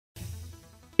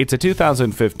It's a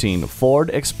 2015 Ford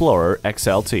Explorer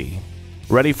XLT.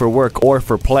 Ready for work or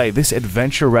for play, this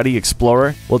adventure-ready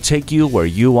Explorer will take you where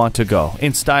you want to go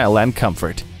in style and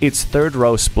comfort. Its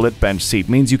third-row split bench seat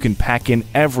means you can pack in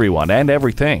everyone and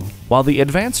everything, while the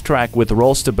advanced track with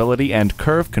roll stability and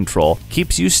curve control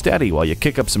keeps you steady while you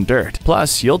kick up some dirt.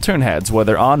 Plus, you'll turn heads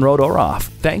whether on-road or off,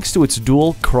 thanks to its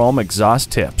dual chrome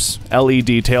exhaust tips,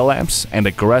 LED tail lamps, and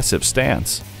aggressive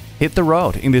stance. Hit the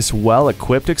road in this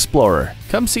well-equipped Explorer.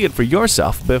 Come see it for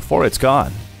yourself before it's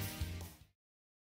gone.